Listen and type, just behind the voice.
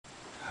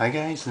Hi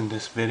guys, in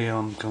this video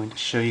I'm going to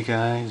show you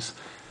guys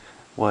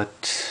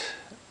what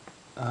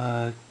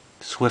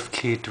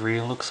SwiftKey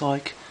 3 looks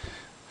like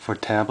for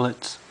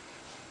tablets.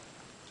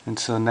 And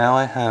so now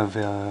I have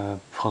a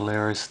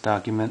Polaris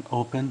document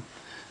open,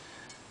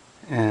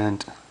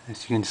 and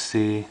as you can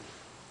see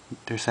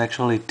there's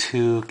actually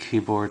two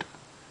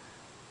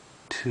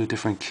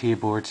different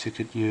keyboards you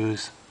could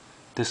use.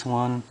 This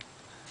one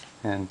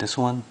and this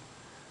one.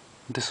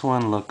 This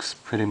one looks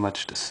pretty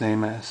much the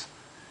same as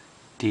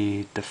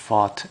the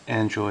default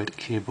Android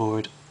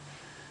keyboard,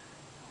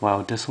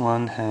 while this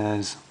one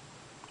has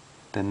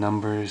the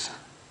number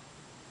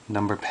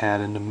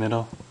pad in the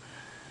middle,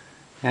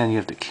 and you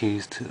have the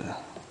keys to the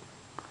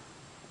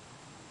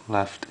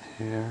left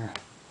here.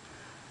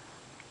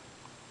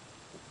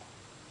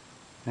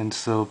 And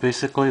so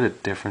basically the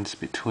difference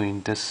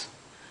between this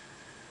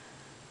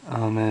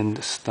and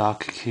the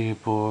stock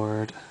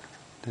keyboard,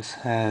 this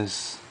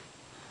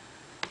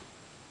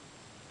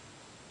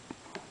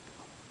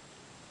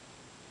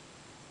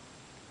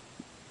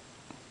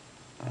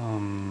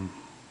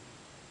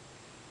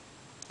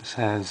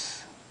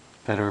has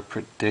better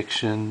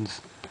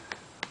predictions.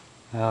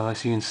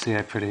 As you can see,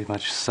 I pretty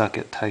much suck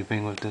at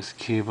typing with this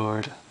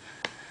keyboard,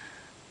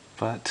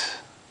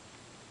 but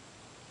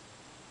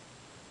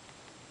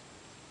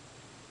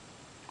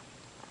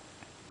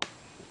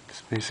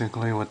it's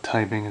basically what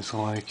typing is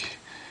like.